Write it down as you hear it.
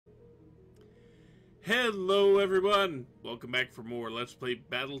Hello everyone! Welcome back for more Let's Play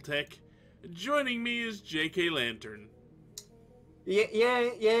Battletech. Joining me is JKLantern.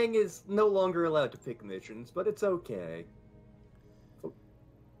 Yang is no longer allowed to pick missions, but it's okay. So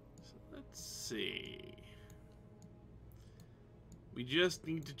let's see. We just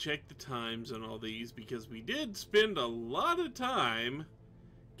need to check the times on all these because we did spend a lot of time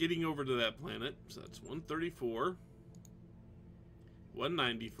getting over to that planet. So that's 134,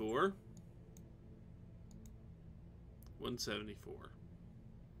 194, 174.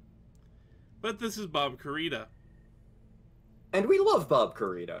 But this is Bob Kurita. And we love Bob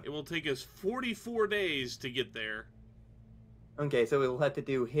Kurita. It will take us 44 days to get there. Okay, so we'll have to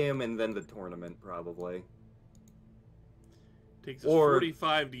do him and then the tournament, probably. Takes us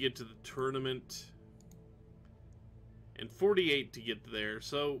 45 to get to the tournament. And 48 to get there.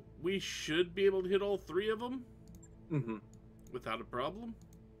 So we should be able to hit all three of them. Mm-hmm. Without a problem.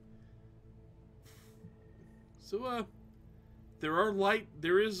 So,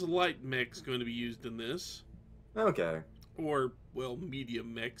 there is light mechs going to be used in this. Okay. Or, well,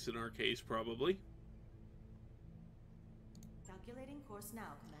 medium mechs in our case, probably. Calculating course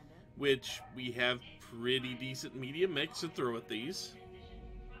now, Commander. Which, we have pretty decent medium mechs to throw at these.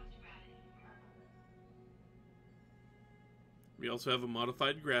 We also have a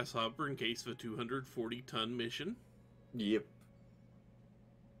modified grasshopper in case of a 240-ton mission. Yep.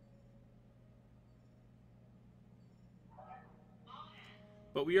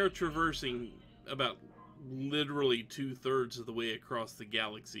 But we are traversing about literally 2/3 of the way across the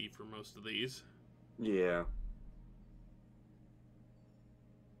galaxy for most of these. Yeah.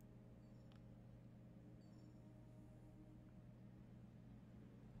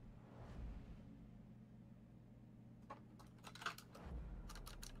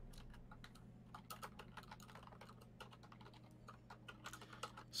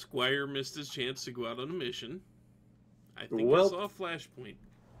 Squire missed his chance to go out on a mission. I think I Well, saw a flashpoint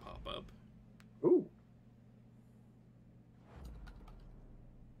pop up. Ooh.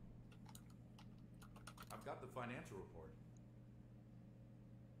 I've got the financial report.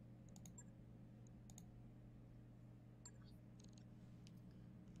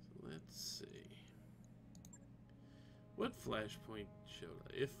 So let's see. What flashpoint showed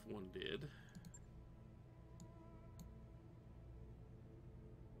up, if one did?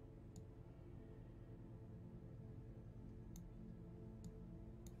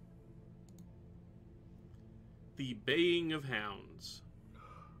 The Baying of Hounds.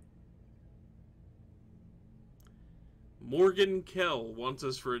 Morgan Kell wants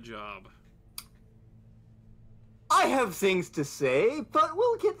us for a job. I have things to say, but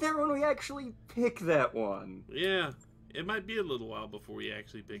we'll get there when we actually pick that one. Yeah, it might be a little while before we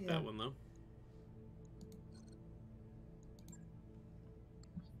actually pick Yeah. that one, though.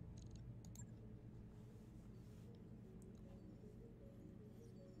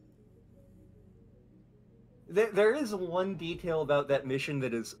 There is one detail about that mission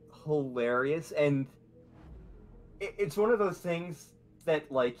that is hilarious, and it's one of those things that,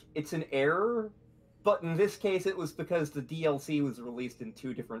 like, it's an error, but in this case it was because the DLC was released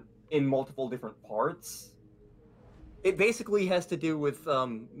in multiple different parts. It basically has to do with,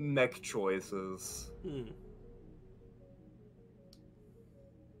 mech choices.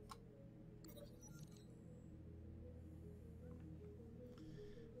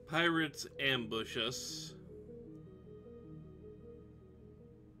 Pirates ambush us.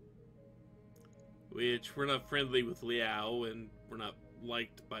 Which, we're not friendly with Liao, and we're not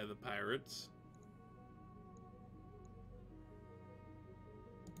liked by the pirates.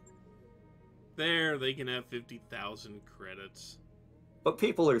 There, they can have 50,000 credits. But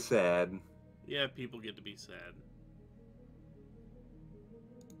people are sad. Yeah, people get to be sad.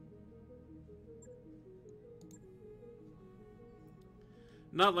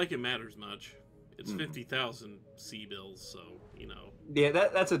 Not like it matters much. It's 50,000 sea bills, so, you know. Yeah,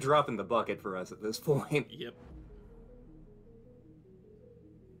 that's a drop in the bucket for us at this point. Yep.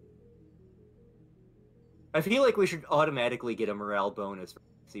 I feel like we should automatically get a morale bonus for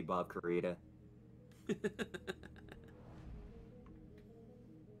see Bob Kurita.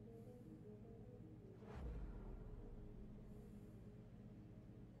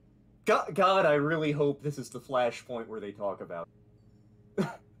 God, I really hope this is the flashpoint where they talk about it.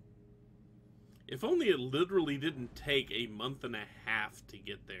 If only it literally didn't take a month and a half to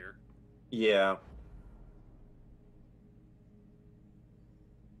get there. Yeah.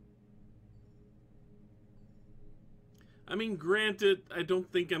 I mean, granted, I don't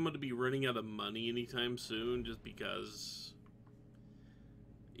think I'm going to be running out of money anytime soon, just because,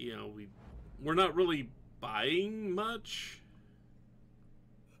 you know, we're not really buying much.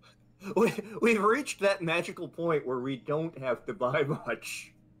 We've reached that magical point where we don't have to buy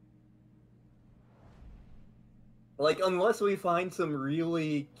much. Like, unless we find some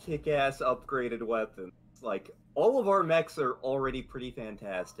really kick-ass upgraded weapons. Like, all of our mechs are already pretty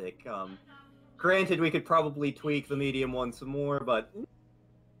fantastic. Granted, we could probably tweak the medium one some more, but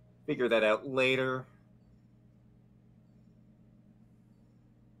figure that out later.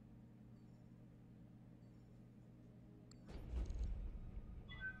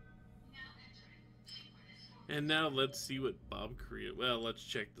 And now let's see what Bob created. Well, let's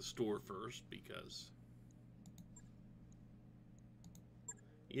check the store first, because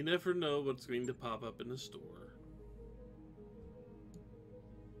you never know what's going to pop up in the store.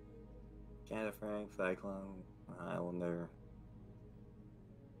 Cataphragm, Cyclone, Highlander,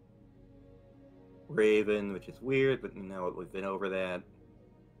 Raven, which is weird, but now we've been over that.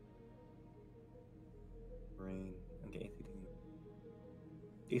 Rain, okay,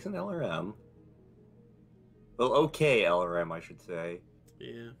 decent LRM. Well, okay LRM, I should say.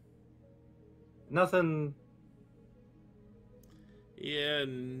 Yeah. Nothing. Yeah,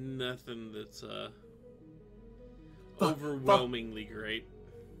 nothing that's overwhelmingly great.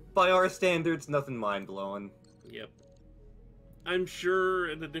 By our standards, nothing mind-blowing. Yep. I'm sure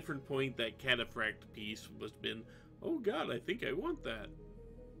at a different point that cataphract piece was been, oh god, I think I want that.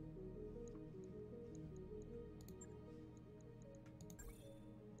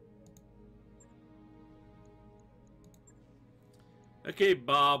 Okay,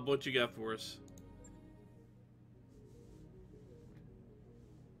 Bob, what you got for us?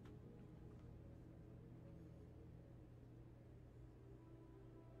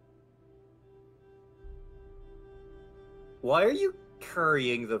 Why are you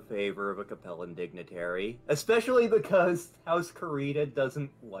currying the favor of a Capellan dignitary? Especially because House Kurita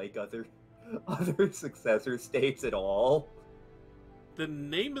doesn't like other successor states at all. The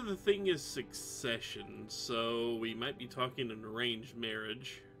name of the thing is succession, so we might be talking an arranged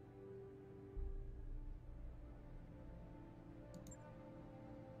marriage.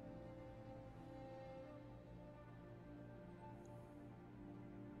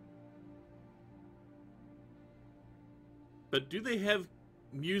 But do they have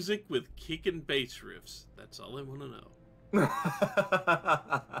music with kick and bass riffs? That's all I want to know.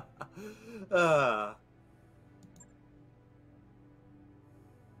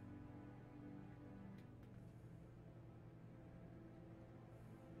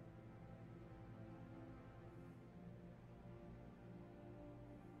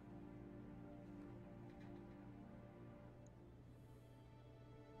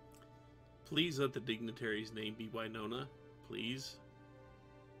 Please let the dignitary's name be Winona. Please.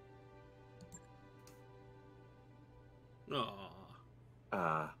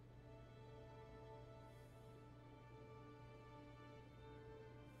 Aww.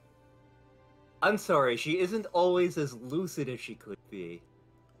 I'm sorry, she isn't always as lucid as she could be.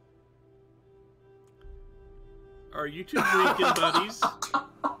 Are you two drinking buddies?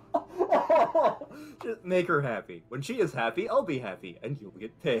 Just make her happy. When she is happy, I'll be happy, and you'll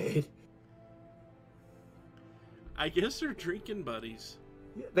get paid. I guess they're drinking buddies.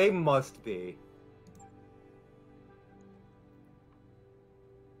 They must be.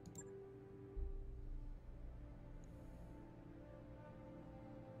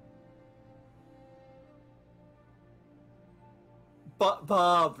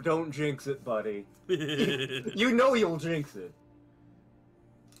 Bob, don't jinx it, buddy. You know you'll jinx it.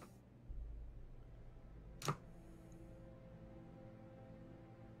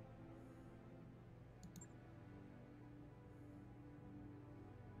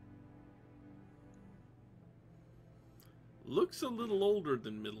 Looks a little older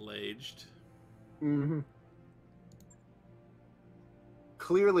than middle-aged. Mm-hmm.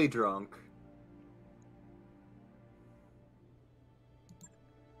 Clearly drunk.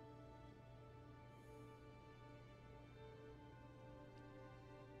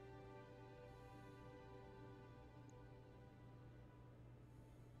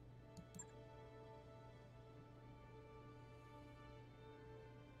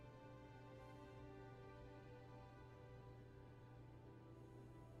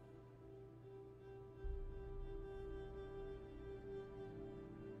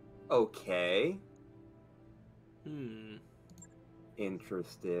 Okay.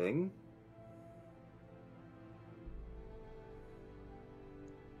 Interesting.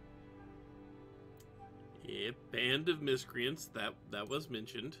 Yep, band of miscreants, that was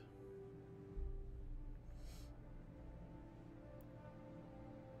mentioned.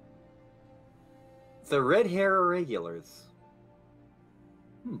 The red hair irregulars.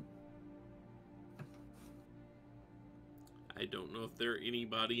 I don't know if they're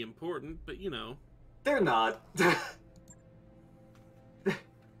anybody important, but you know. They're not.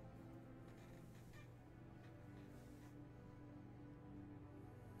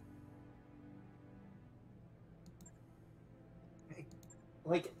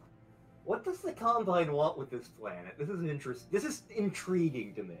 Like, what does the Combine want with this planet? This is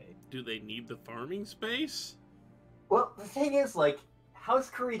intriguing to me. Do they need the farming space? Well, the thing is, like, House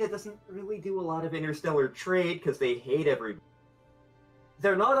Kurita doesn't really do a lot of interstellar trade because they hate everybody.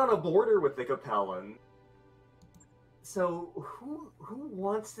 They're not on a border with the Capellan. So, who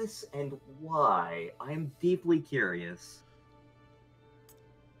wants this and why? I'm deeply curious.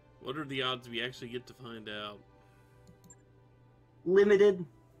 What are the odds we actually get to find out? Limited.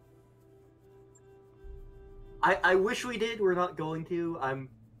 I wish we did. We're not going to. I'm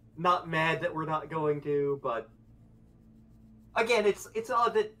not mad that we're not going to, but again, it's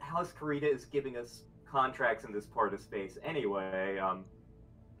odd that House Kurita is giving us contracts in this part of space anyway.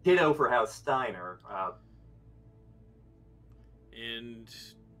 Ditto for House Steiner. And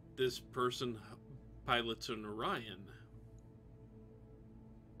this person pilots an Orion.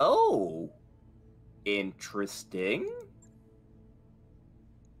 Oh, interesting.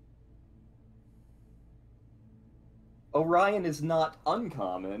 Orion is not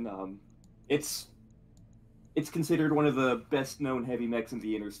uncommon. It's considered one of the best-known heavy mechs in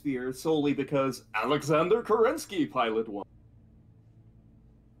the Inner Sphere solely because Alexander Kerensky piloted one.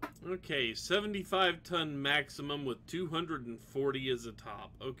 Okay, 75-ton maximum with 240 as a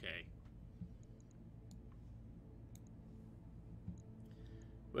top. Okay.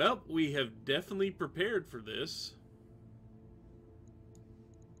 Well, we have definitely prepared for this.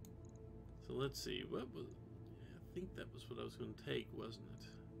 So let's see, what was... I think that was what I was going to take, wasn't it?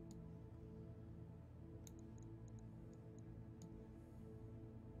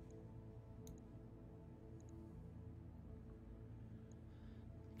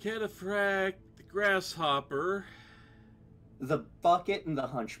 Cataphract, the Grasshopper. The Bucket and the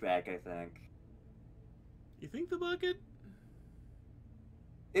Hunchback, I think. You think the Bucket?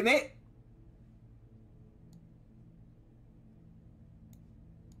 It may...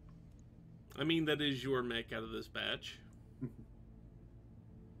 I mean, that is your mech out of this batch.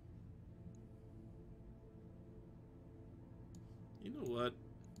 You know what?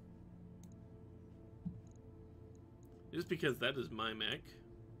 Just because that is my mech.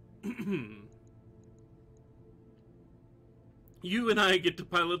 You and I get to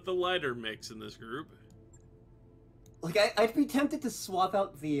pilot the lighter mechs in this group. Like, I'd be tempted to swap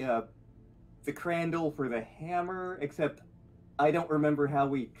out the Crandall for the hammer, except I don't remember how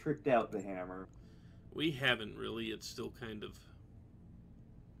we tricked out the hammer. We haven't really. It's still kind of...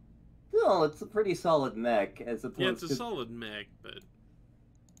 Well, it's a pretty solid mech, as opposed to... Yeah, it's a solid mech, but...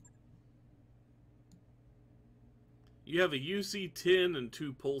 You have a UC-10 and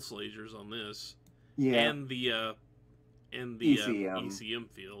 2 pulse lasers on this. Yeah. And the ECM. ECM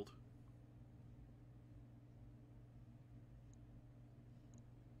field.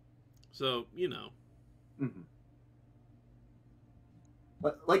 So, you know. Mm-hmm.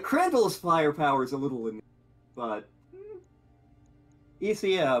 Like, Crandall's firepower is a little in, but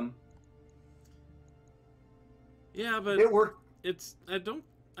ECM. Yeah, but it worked. It's I don't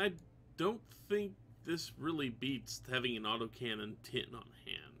think this really beats having an autocannon 10 on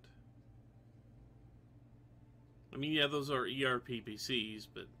hand. I mean, yeah, those are ERPPCs,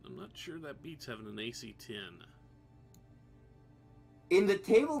 but I'm not sure that beats having an AC-10. In the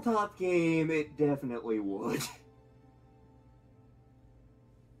tabletop game, it definitely would.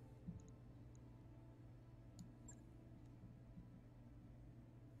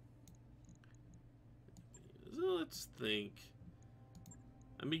 So let's think.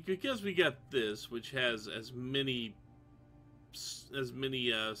 I mean, because we got this, which has as many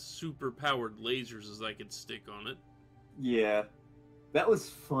super powered lasers as I could stick on it. Yeah, that was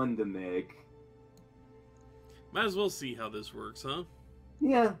fun to make. Might as well see how this works, huh?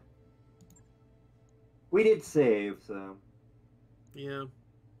 Yeah. We did save, so... Yeah.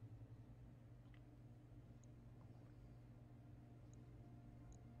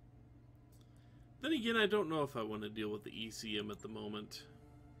 Then again, I don't know if I want to deal with the ECM at the moment.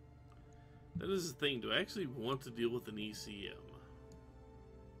 That is the thing. Do I actually want to deal with an ECM?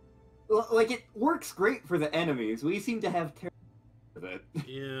 Well, like, it works great for the enemies. We seem to have terrible with it.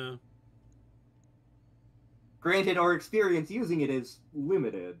 Yeah. Granted, our experience using it is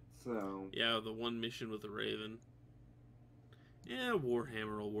limited, so... Yeah, the one mission with the Raven. Yeah,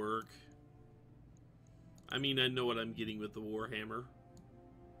 Warhammer will work. I mean, I know what I'm getting with the Warhammer.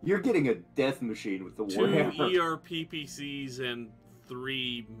 You're getting a death machine with the Warhammer. 2 ERPPCs and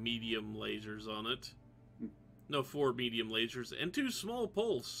 3 medium lasers on it. No, 4 medium lasers and 2 small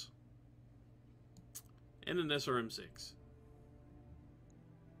pulse. And an SRM-6.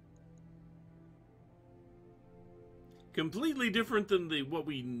 Completely different than what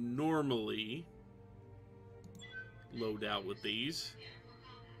we normally load out with these.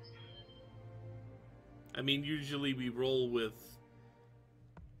 I mean, usually we roll with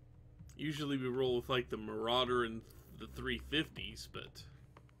like the Marauder and the 350s, but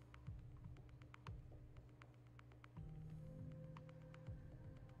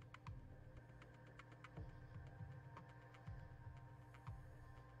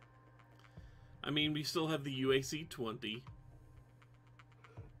I mean, we still have the UAC-20.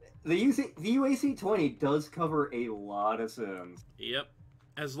 The UAC-20 does cover a lot of sims. Yep.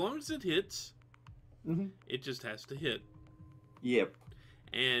 As long as it hits, Mm-hmm. it just has to hit. Yep.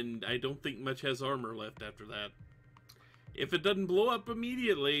 And I don't think much has armor left after that. If it doesn't blow up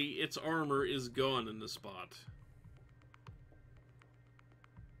immediately, its armor is gone in the spot.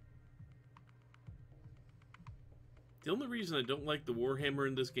 The only reason I don't like the Warhammer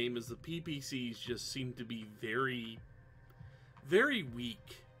in this game is the PPCs just seem to be very, very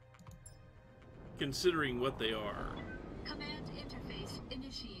weak, considering what they are. Command interface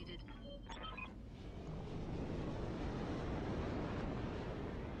initiated.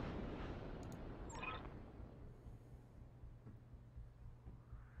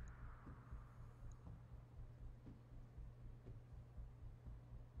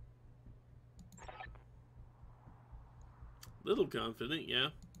 Little confident, yeah.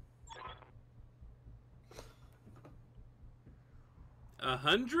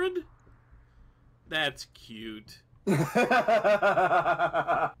 100? That's cute. We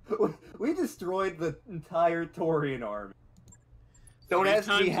destroyed the entire Taurian army. Don't ask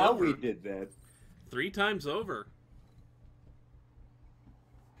me how we did that. 3 times over.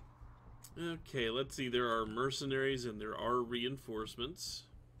 Okay, let's see. There are mercenaries and there are reinforcements.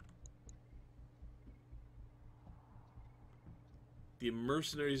 The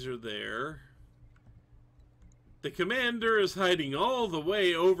mercenaries are there. The commander is hiding all the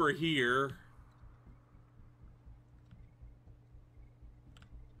way over here.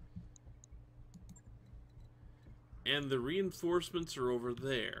 And the reinforcements are over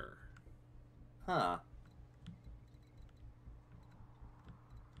there. Huh.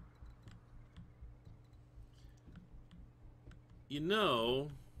 You know,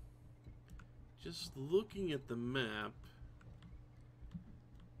 just looking at the map,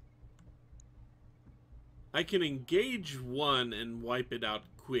 I can engage one and wipe it out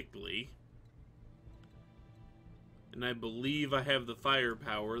quickly. And I believe I have the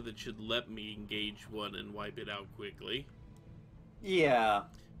firepower that should let me engage one and wipe it out quickly. Yeah.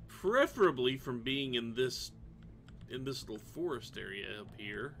 Preferably from being in this little forest area up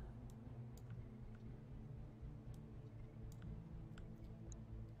here.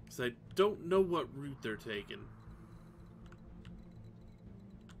 Because I don't know what route they're taking.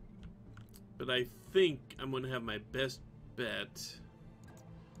 But I think I'm going to have my best bet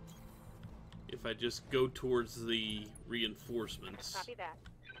if I just go towards the reinforcements. Copy that.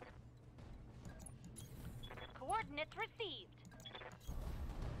 Coordinates received.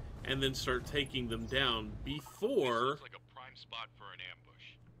 And then start taking them down before... This looks like a prime spot for an ambush.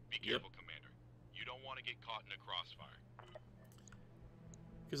 Be careful, Commander. You don't want to get caught in a crossfire.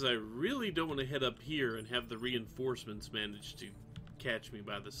 Because I really don't want to head up here and have the reinforcements manage to catch me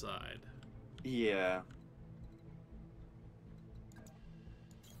by the side. Yeah.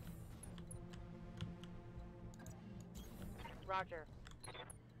 Roger.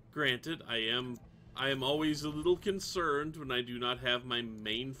 Granted, I am always a little concerned when I do not have my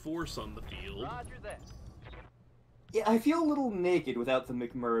main force on the field. Roger that. Yeah, I feel a little naked without the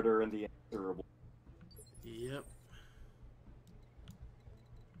McMurder and the Terrible. Yep.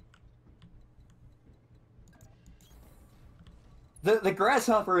 The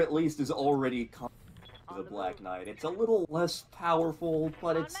Grasshopper, at least, is already the Black Knight. It's a little less powerful,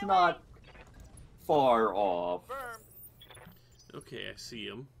 but it's not far off. Confirmed. Okay, I see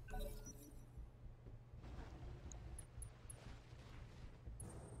him.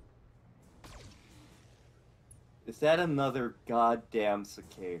 Is that another goddamn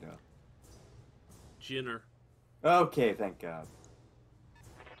cicada? Jinner. Okay, thank God.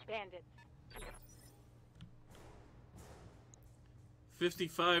 Bandits.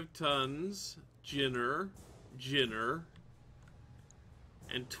 55 tons, Jinner,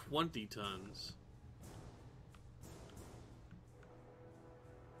 and 20 tons.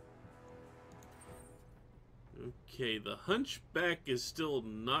 Okay, the Hunchback is still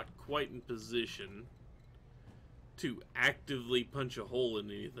not quite in position to actively punch a hole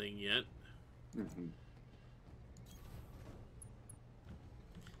in anything yet. Mm-hmm.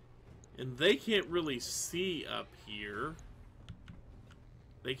 And they can't really see up here.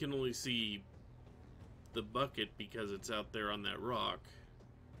 They can only see the bucket because it's out there on that rock.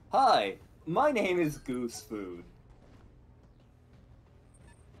 Hi, my name is Goose Food.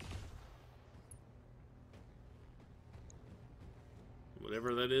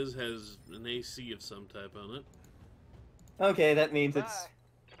 Whatever that is has an AC of some type on it. Okay, that means it's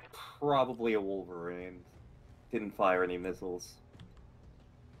probably a Wolverine. Didn't fire any missiles.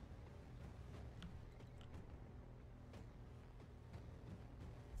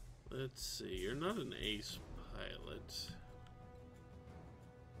 Let's see, you're not an ace pilot.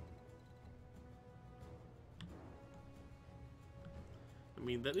 I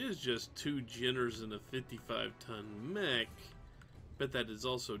mean, that is just 2 Jenners and a 55-ton mech, but that is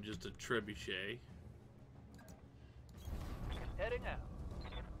also just a trebuchet. Heading out.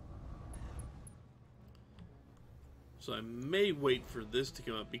 So I may wait for this to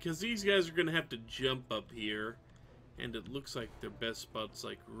come up, because these guys are going to have to jump up here, and it looks like their best spot's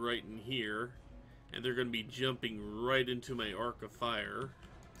like right in here, and they're going to be jumping right into my arc of fire.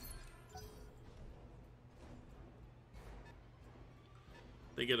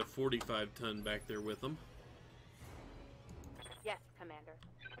 They get a 45-ton back there with them. Yes, Commander.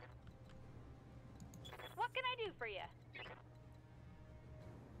 What can I do for you?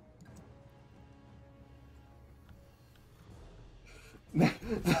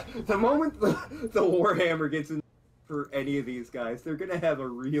 The moment the Warhammer gets in for any of these guys, they're gonna have a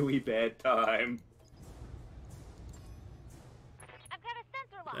really bad time. I've got a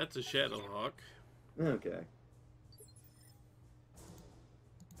sensor lock. That's a Shadowhawk. Okay.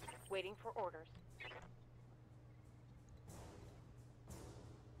 Waiting for orders.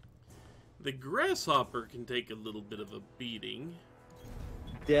 The Grasshopper can take a little bit of a beating.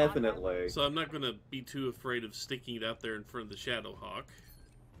 Definitely. So I'm not going to be too afraid of sticking it out there in front of the Shadowhawk.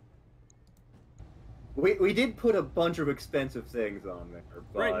 We did put a bunch of expensive things on there,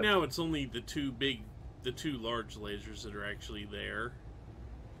 but... Right now it's only the two large lasers that are actually there.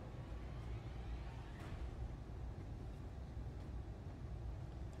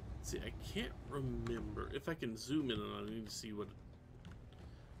 See, I can't remember. If I can zoom in on it, I need to see what...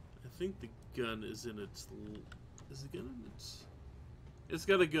 I think the gun is in its... Is the gun in its... It's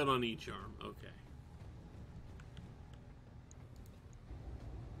got a gun on each arm. Okay.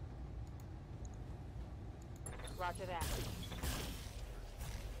 Roger that.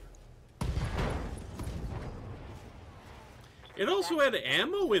 It also had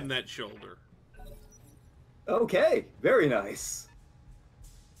ammo in that shoulder. Okay, very nice.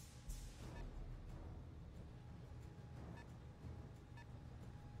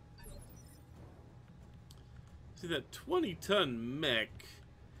 See, that 20-ton mech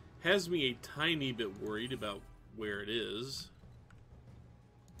has me a tiny bit worried about where it is.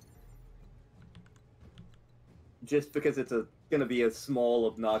 Just because it's gonna be a small,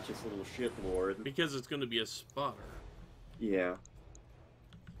 obnoxious little shiplord. Because it's going to be a spotter. Yeah.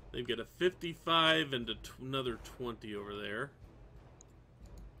 They've got a 55 and another 20 over there.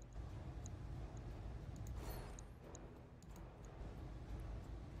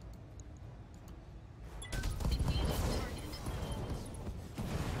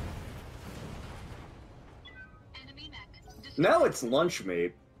 Now it's lunch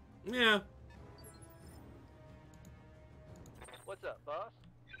meat. Yeah. What's up, boss?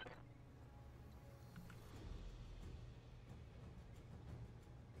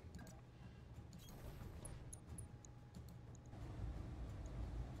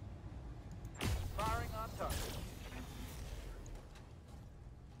 Firing on target.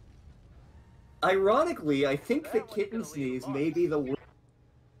 Ironically, I think the That one's kitten gonna leave sneeze a mark. may be the worst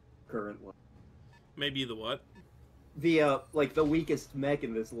currently. Maybe the what? The, like, the weakest mech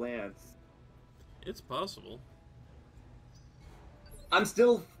in this lance. It's possible. I'm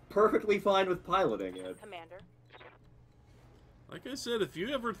still perfectly fine with piloting it. Commander. Like I said, if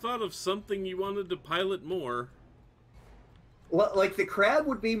you ever thought of something you wanted to pilot more... Well, like, the crab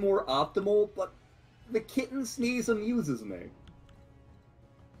would be more optimal, but the kitten sneeze amuses me.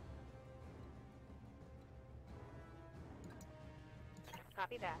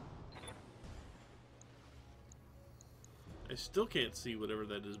 Copy that. I still can't see whatever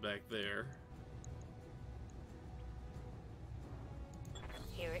that is back there.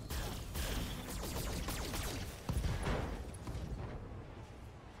 Here it comes.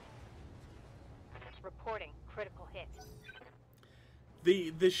 Reporting critical hit.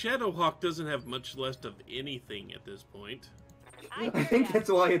 The Shadowhawk doesn't have much left of anything at this point. I think ya.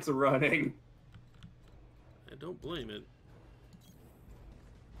 that's why it's running. I don't blame it.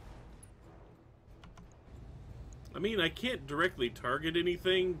 I mean, I can't directly target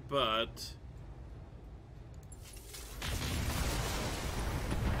anything, but...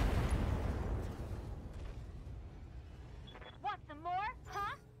 Want some more?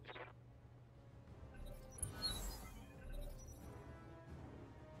 Huh?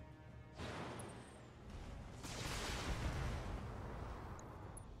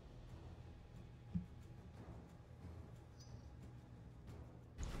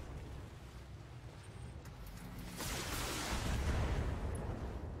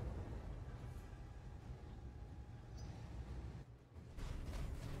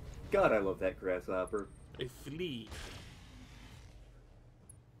 God, I love that grasshopper. a flea.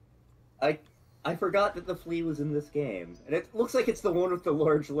 I forgot that the flea was in this game, and it looks like it's the one with the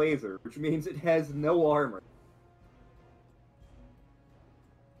large laser, which means it has no armor.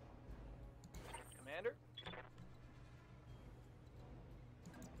 Commander?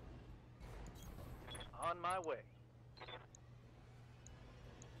 On my way.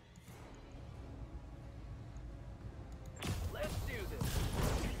 Let's do this.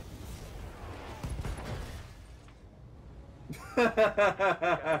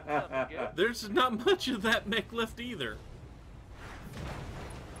 There's not much of that mech left either.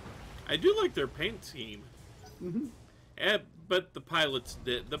 I do like their paint scheme. Mm-hmm. But the pilot's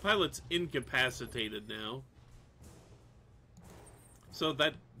dead. The pilot's incapacitated now. So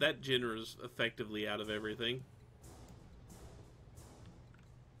that genera's effectively out of everything.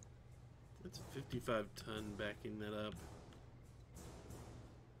 That's a 55 ton backing that up.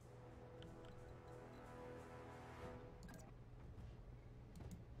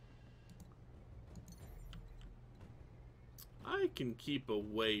 I can keep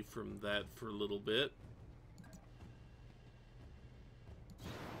away from that for a little bit.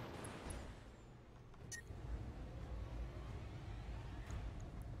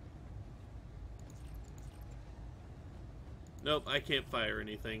 Nope, I can't fire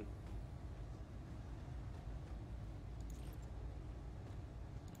anything.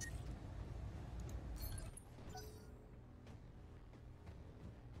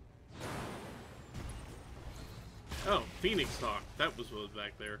 Oh, Phoenix Hawk. That was what was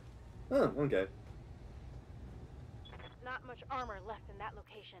back there. Oh, okay. Not much armor left in that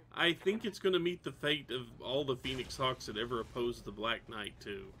location. I think it's going to meet the fate of all the Phoenix Hawks that ever opposed the Black Knight,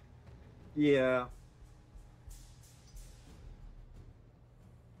 too. Yeah.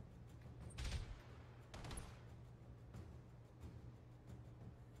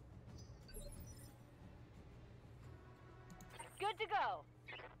 Good to go.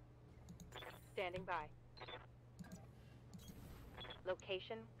 Standing by.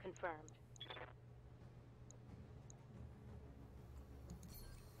 Location confirmed.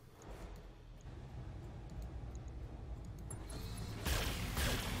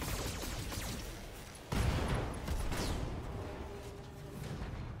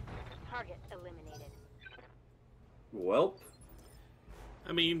 Target eliminated. Welp.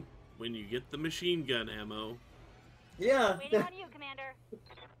 I mean, when you get the machine gun ammo... Yeah. Waiting on you, Commander.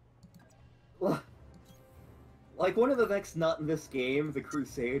 Like, one of the mechs not in this game, the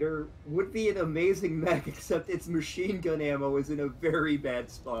Crusader, would be an amazing mech, except its machine gun ammo is in a very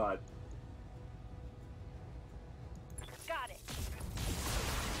bad spot. Got it.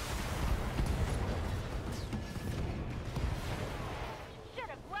 Should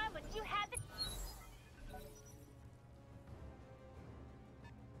have run when you had the...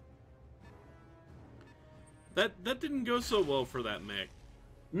 That didn't go so well for that mech.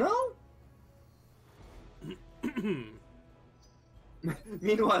 No?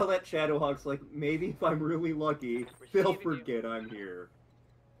 Meanwhile, that Shadowhawk's like, maybe if I'm really lucky, they'll forget I'm here.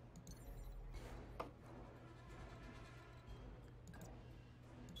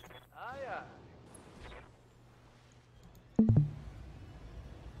 Aye, aye.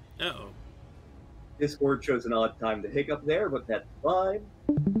 Uh-oh. Discord chose an odd time to hiccup there, but that's fine.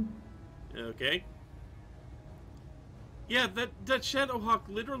 Okay. Yeah, that Shadowhawk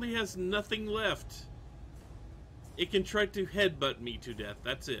literally has nothing left. It can try to headbutt me to death.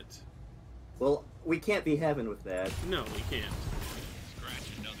 That's it. Well, we can't be having with that. No, we can't.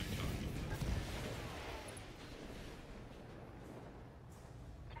 Scratch another target.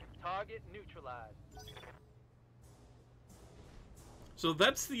 Target neutralized. So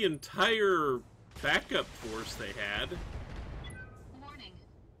that's the entire backup force they had. Warning.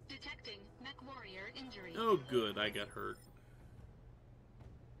 Detecting mech warrior injury. Oh, good. I got hurt.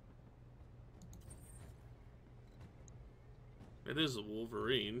 It is a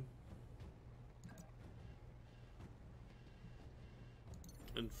Wolverine.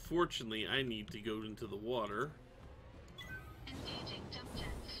 Unfortunately, I need to go into the water. Engaging jump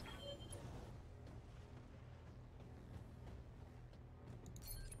jets.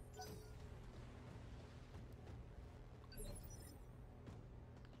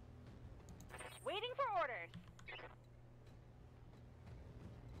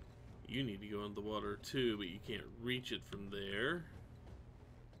 You need to go in the water too, but you can't reach it from there.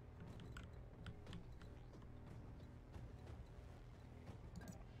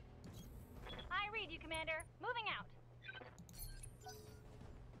 I read you, Commander. Moving out.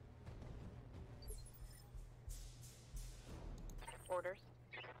 Orders.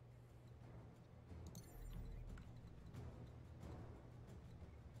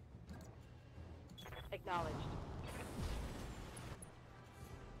 Acknowledged.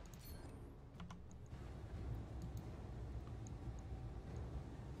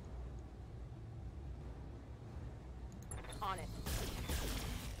 On it.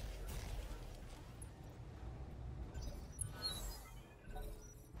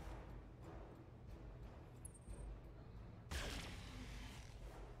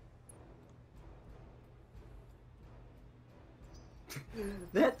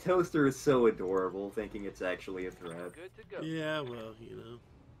 That toaster is so adorable, thinking it's actually a threat. Good to go. Yeah, well, you know.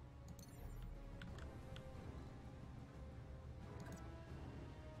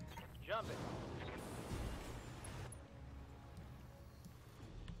 Jump it.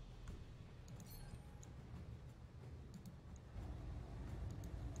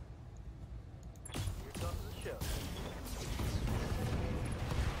 Here comes the show.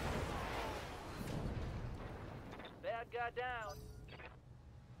 Bad guy down.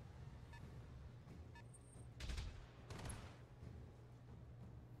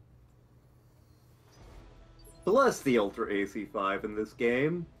 Bless the Ultra AC5 in this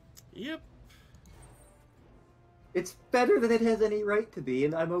game. Yep. It's better than it has any right to be,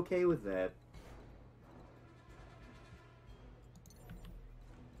 and I'm okay with that.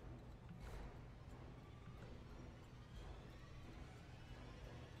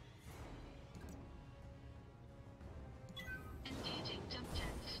 Engaging jump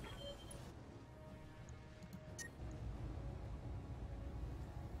jets.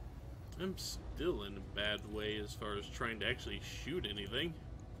 I'm still in a bad way as far as trying to actually shoot anything.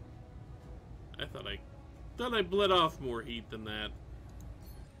 I thought I bled off more heat than that.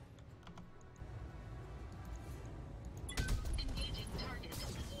 Engaging target.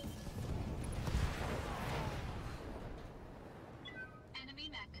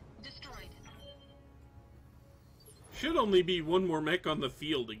 Enemy mech destroyed. Should only be one more mech on the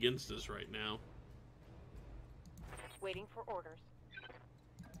field against us right now. Waiting for orders.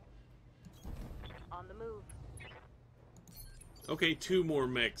 On the move. Okay, 2 more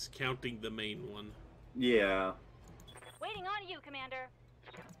mechs, counting the main one. Yeah. Waiting on you, Commander.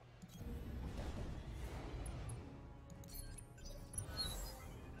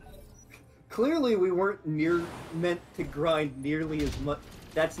 Clearly we weren't meant to grind nearly as much.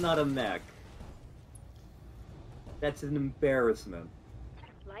 That's not a mech. That's an embarrassment.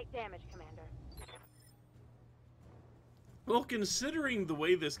 Light damage, Commander. Well, considering the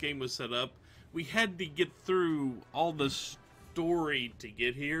way this game was set up, we had to get through all the story to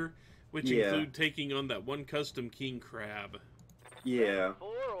get here, which Yeah. include taking on that one custom king crab. Yeah.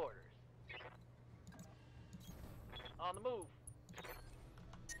 4 orders. On the move.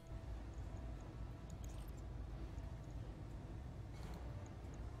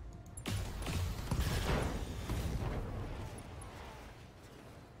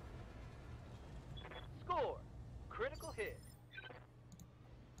 Score. Critical hit.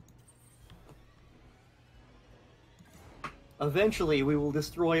 Eventually we will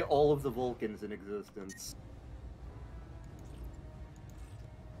destroy all of the Vulcans in existence.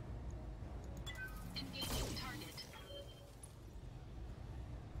 Engaging target.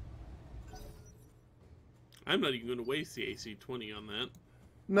 I'm not even going to waste the AC-20 on that.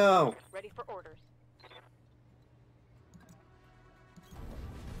 No. Ready for orders.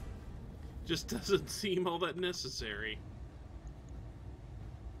 Just doesn't seem all that necessary.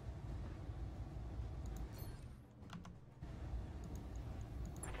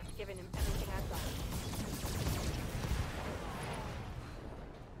 Giving him everything I've got.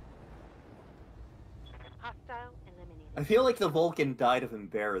 Hostile eliminated. I feel like the Vulcan died of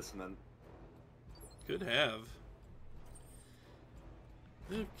embarrassment. Could have.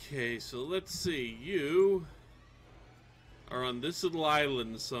 Okay, so let's see. You are on this little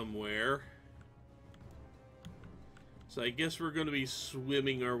island somewhere. So I guess we're going to be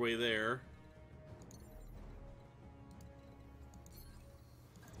swimming our way there.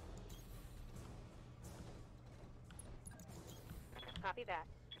 Copy that.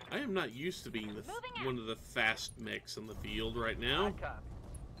 I am not used to being one of the fast mechs on the field right now. Hard copy.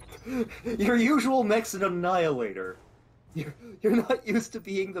 Your usual mech's an annihilator. You're not used to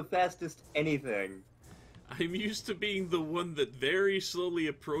being the fastest anything. I'm used to being the one that very slowly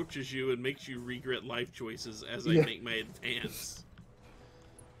approaches you and makes you regret life choices as I Yeah. make my advance.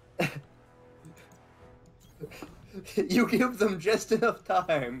 You give them just enough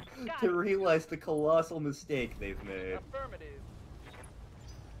time to realize the colossal mistake they've made. Affirmative.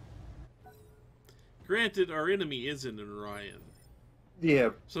 Granted, our enemy is an Orion. Yeah.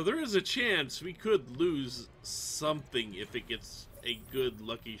 So there is a chance we could lose something if it gets a good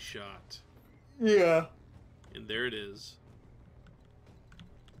lucky shot. Yeah. And there it is.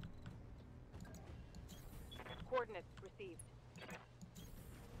 Coordinates received.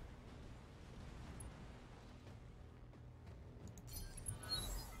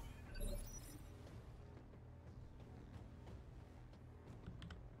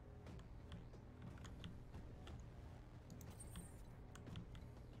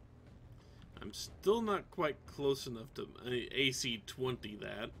 I'm still not quite close enough to AC 20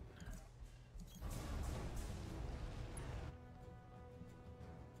 that.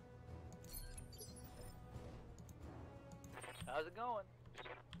 How's it going?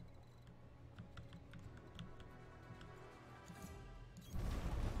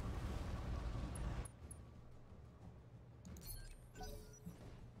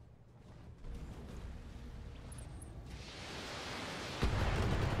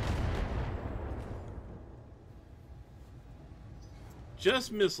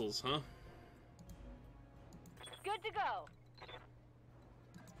 Just missiles, huh? Good to go.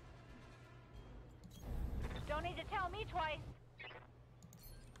 Don't need to tell me twice.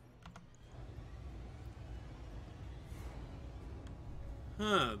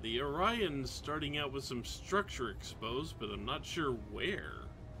 Huh, the Orion's starting out with some structure exposed, but I'm not sure where.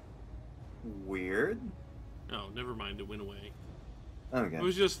 Weird. Oh, never mind, it went away. Okay. It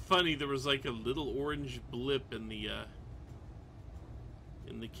was just funny, there was like a little orange blip in the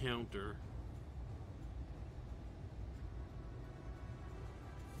counter.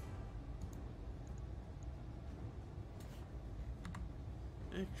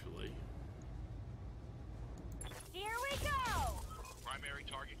 Actually, Here we go. Primary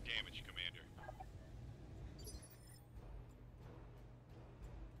target damage, Commander.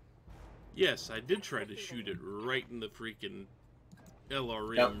 yes, I did try to shoot it right in the freaking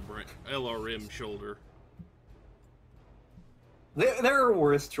LRM shoulder. There are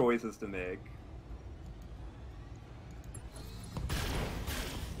worse choices to make.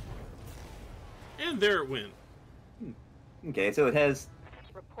 And there it went. Okay, so it has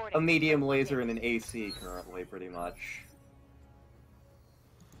Reporting. a medium laser and an AC currently, pretty much.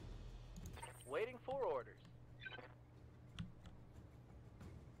 Waiting for orders.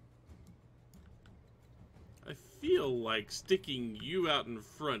 I feel like sticking you out in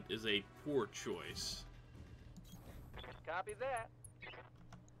front is a poor choice. Copy that.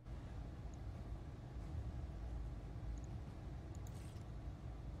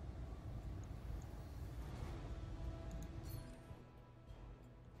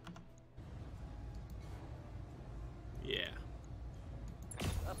 Yeah.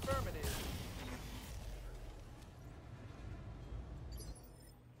 Affirmative.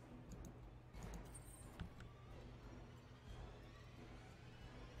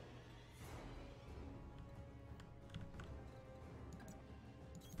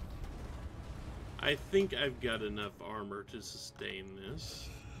 I think I've got enough armor to sustain this.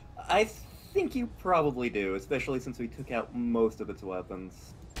 I think you probably do, especially since we took out most of its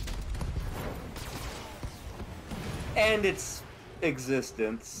weapons. And its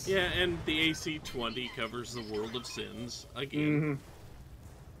existence. Yeah, and the AC-20 covers the World of Sins again.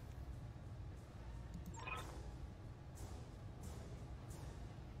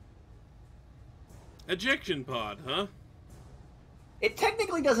 Ejection pod, huh? It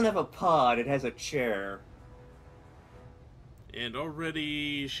technically doesn't have a pod, it has a chair. And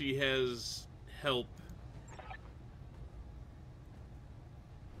already she has help.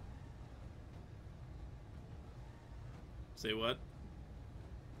 Say what?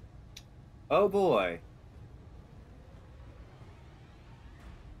 Oh boy.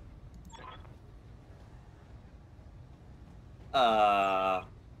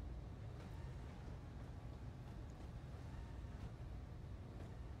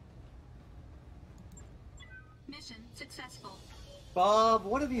 Mission successful. Bob,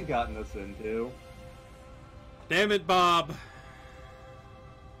 what have you gotten us into? Damn it, Bob.